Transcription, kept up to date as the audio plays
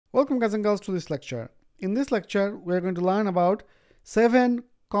Welcome guys and girls to this lecture. In this lecture, we are going to learn about 7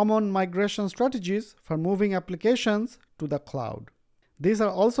 common migration strategies for moving applications to the cloud. These are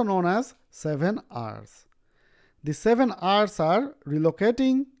also known as 7 Rs. The 7 Rs are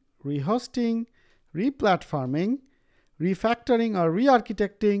relocating, rehosting, replatforming, refactoring or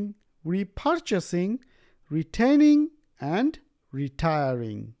re-architecting, repurchasing, retaining, and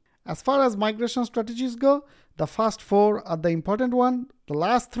retiring. As far as migration strategies go, the first 4 are the important one, the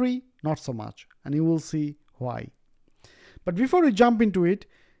last 3 not so much, and you will see why. But before we jump into it,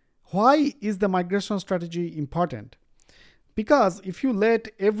 why is the migration strategy important? Because if you let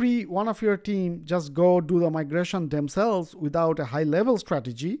every one of your team just go do the migration themselves without a high-level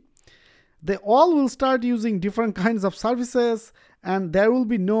strategy, they all will start using different kinds of services and there will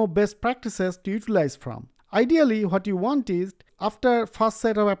be no best practices to utilize from. Ideally, what you want is, after first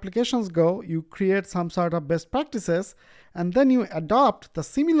set of applications go, you create some sort of best practices and then you adopt the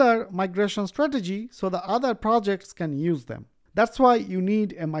similar migration strategy so the other projects can use them. That's why you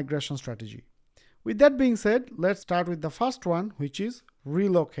need a migration strategy. With that being said, let's start with the first one, which is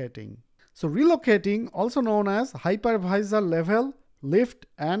relocating. So relocating, also known as hypervisor level, lift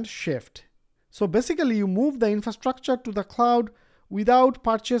and shift. So basically you move the infrastructure to the cloud without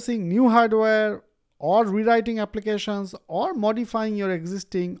purchasing new hardware or rewriting applications or modifying your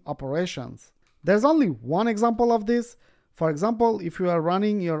existing operations. There's only one example of this. For example, if you are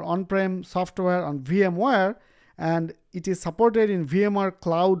running your on-prem software on VMware and it is supported in VMware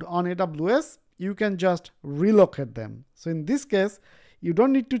Cloud on AWS, you can just relocate them. So in this case, you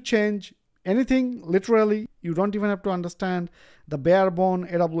don't need to change anything literally. You don't even have to understand the bare bone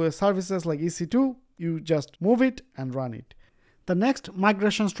AWS services like EC2. You just move it and run it. The next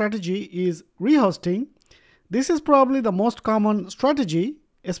migration strategy is rehosting. This is probably the most common strategy,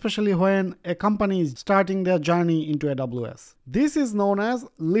 especially when a company is starting their journey into AWS. This is known as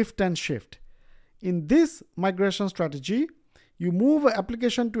lift and shift. In this migration strategy, you move an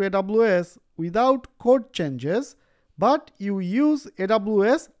application to AWS without code changes, but you use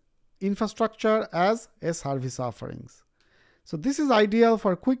AWS infrastructure as a service offerings. So this is ideal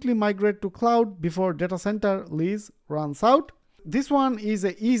for quickly migrate to cloud before data center lease runs out. This one is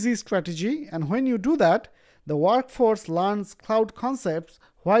an easy strategy, and when you do that, the workforce learns cloud concepts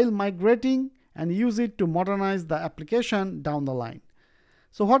while migrating and use it to modernize the application down the line.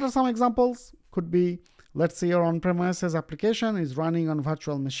 So what are some examples? Could be, let's say your on-premises application is running on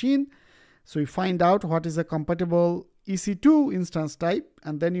virtual machine. So you find out what is a compatible EC2 instance type,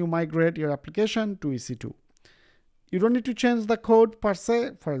 and then you migrate your application to EC2. You don't need to change the code per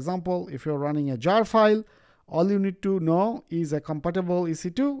se. For example, if you're running a jar file, all you need to know is a compatible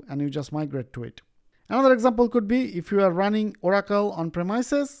EC2 and you just migrate to it. Another example could be if you are running Oracle on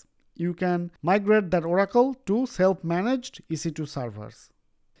premises, you can migrate that Oracle to self-managed EC2 servers.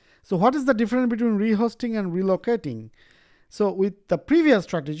 So what is the difference between rehosting and relocating? So with the previous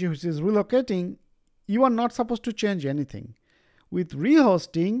strategy, which is relocating, you are not supposed to change anything. With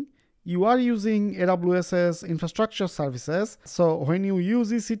rehosting, you are using AWS's infrastructure services. So when you use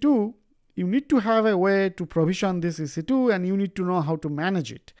EC2, you need to have a way to provision this EC2 and you need to know how to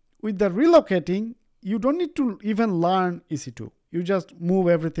manage it. With the relocating, you don't need to even learn EC2. You just move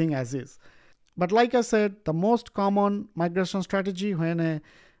everything as is. But like I said, the most common migration strategy when a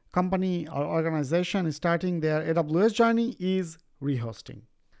company or organization is starting their AWS journey is rehosting.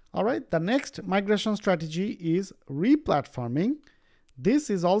 All right, the next migration strategy is replatforming. This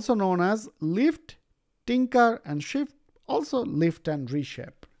is also known as lift, tinker, and shift, also lift and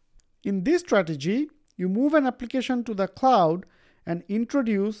reshape. In this strategy, you move an application to the cloud and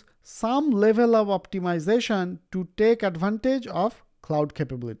introduce some level of optimization to take advantage of cloud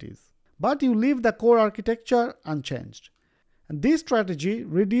capabilities. But you leave the core architecture unchanged. And this strategy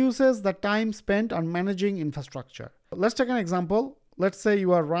reduces the time spent on managing infrastructure. Let's take an example. Let's say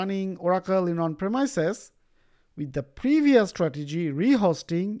you are running Oracle in on-premises. With the previous strategy,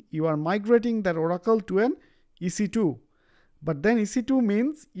 rehosting, you are migrating that Oracle to an EC2. But then EC2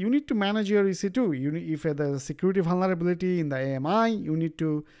 means you need to manage your EC2. If there's a security vulnerability in the AMI, you need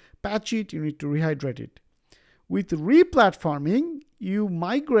to patch it, you need to rehydrate it. With replatforming, you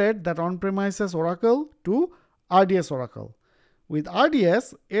migrate that on-premises Oracle to RDS Oracle. With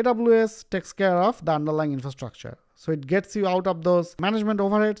RDS, AWS takes care of the underlying infrastructure. So it gets you out of those management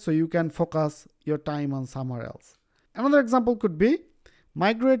overheads so you can focus your time on somewhere else. Another example could be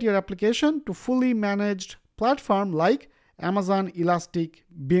migrate your application to fully managed platform like Amazon Elastic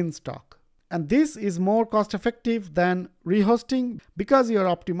Beanstalk. And this is more cost effective than rehosting because you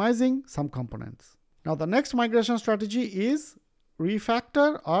are optimizing some components. Now the next migration strategy is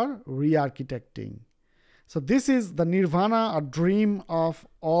refactor or re-architecting. So this is the nirvana or dream of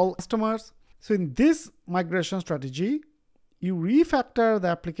all customers. So in this migration strategy, you refactor the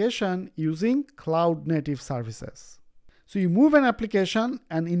application using cloud native services. So you move an application,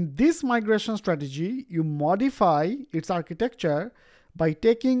 and in this migration strategy, you modify its architecture by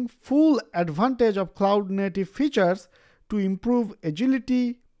taking full advantage of cloud native features to improve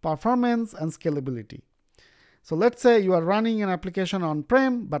agility, performance, and scalability. So let's say you are running an application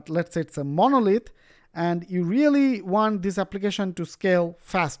on-prem, but let's say it's a monolith, and you really want this application to scale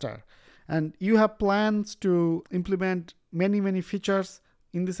faster. And you have plans to implement many features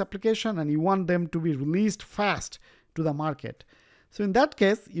in this application, and you want them to be released fast to the market. So in that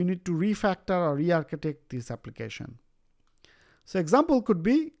case, you need to refactor or re-architect this application. So example could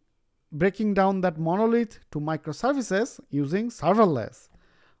be breaking down that monolith to microservices using serverless,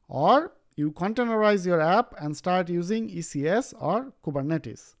 or you containerize your app and start using ECS or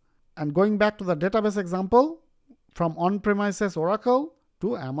Kubernetes. And going back to the database example, from on-premises Oracle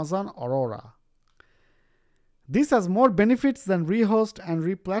to Amazon Aurora. This has more benefits than rehost and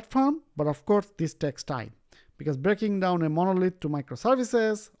replatform, but of course this takes time, because breaking down a monolith to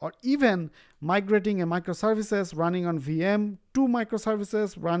microservices, or even migrating a microservices running on VM to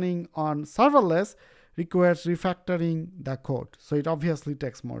microservices running on serverless, requires refactoring the code. So it obviously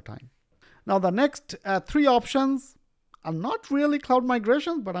takes more time. Now the next three options are not really cloud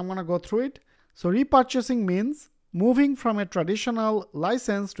migrations, but I'm going to go through it. So repurchasing means moving from a traditional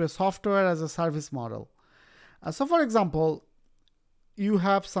license to a software as a service model. So for example, you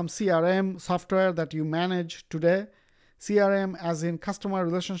have some CRM software that you manage today. CRM as in customer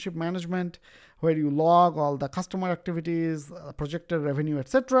relationship management, where you log all the customer activities, projected revenue,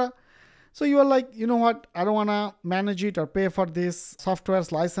 etc. So you are like, you know what, I don't want to manage it or pay for this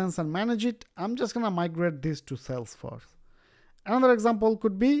software's license and manage it. I'm just going to migrate this to Salesforce. Another example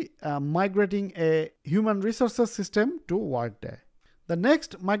could be migrating a human resources system to Workday. The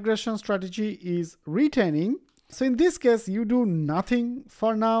next migration strategy is retaining. So in this case, you do nothing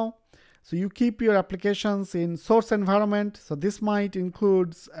for now. So you keep your applications in source environment. So this might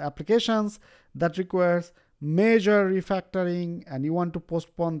include applications that requires major refactoring, and you want to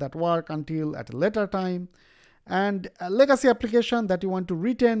postpone that work until at a later time. And a legacy application that you want to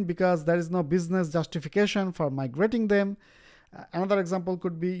retain because there is no business justification for migrating them. Another example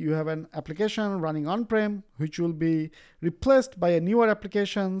could be you have an application running on-prem, which will be replaced by a newer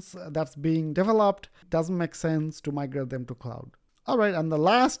applications that's being developed. It doesn't make sense to migrate them to cloud. All right, and the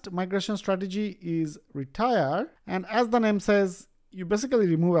last migration strategy is retire. And as the name says, you basically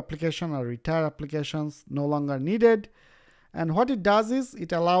remove application or retire applications no longer needed. And what it does is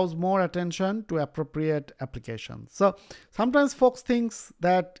it allows more attention to appropriate applications. So sometimes folks think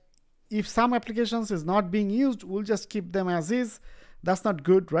that if some applications is not being used, we'll just keep them as is. That's not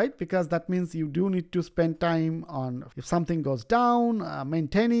good, right? Because that means you do need to spend time on if something goes down,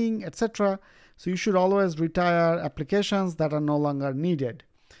 maintaining, etc. So you should always retire applications that are no longer needed.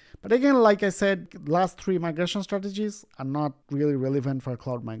 But again, like I said, last three migration strategies are not really relevant for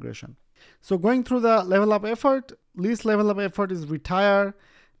cloud migration. So going through the level up effort, least level up effort is retire.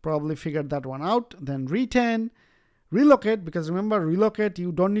 Probably figured that one out. Then retain. Relocate, because remember, relocate,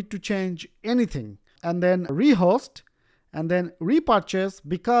 you don't need to change anything. And then rehost, and then repurchase,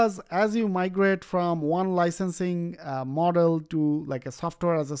 because as you migrate from one licensing model to like a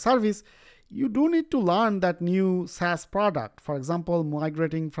software as a service, you do need to learn that new SaaS product. For example,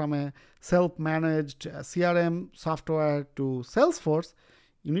 migrating from a self-managed CRM software to Salesforce,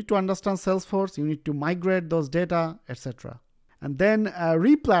 you need to understand Salesforce, you need to migrate those data, etc. And then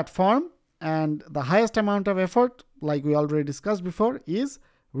replatform, and the highest amount of effort, like we already discussed before, is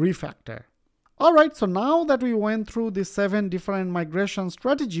refactor. All right, so now that we went through the 7 different migration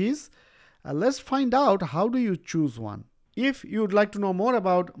strategies, let's find out how do you choose one. If you would like to know more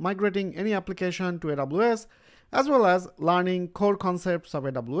about migrating any application to AWS, as well as learning core concepts of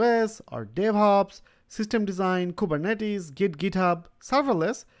AWS or DevOps, system design, Kubernetes, Git, GitHub,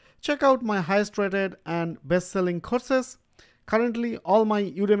 serverless, check out my highest rated and best-selling courses. Currently, all my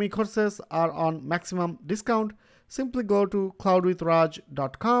Udemy courses are on maximum discount. Simply go to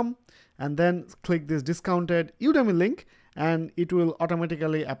cloudwithraj.com and then click this discounted Udemy link, and it will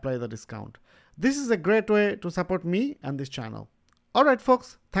automatically apply the discount. This is a great way to support me and this channel. All right,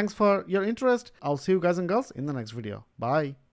 folks, thanks for your interest. I'll see you guys and girls in the next video. Bye.